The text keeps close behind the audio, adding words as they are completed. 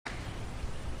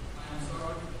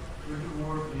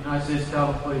United States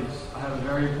Capitol Police. I have a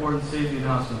very important safety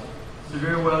announcement.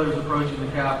 Severe weather is approaching the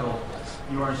Capitol.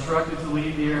 You are instructed to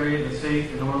leave the area in a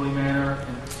safe and orderly manner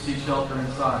and seek shelter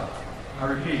inside. I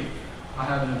repeat, I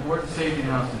have an important safety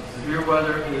announcement. Severe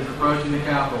weather is approaching the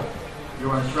Capitol.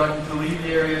 You are instructed to leave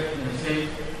the area in a safe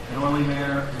and orderly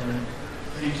manner and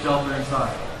seek shelter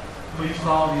inside. Please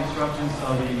follow the instructions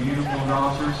of the uniformed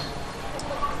officers.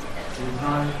 It is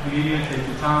not immediate. Take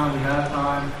your time. We have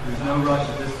time. There's no rush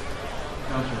at this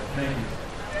juncture. Thank you.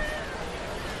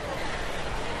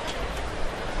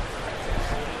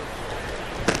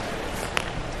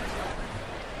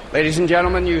 Ladies and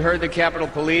gentlemen, you heard the Capitol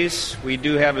Police. We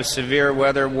do have a severe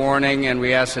weather warning, and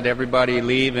we ask that everybody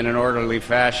leave in an orderly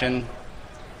fashion.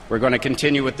 We're going to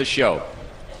continue with the show.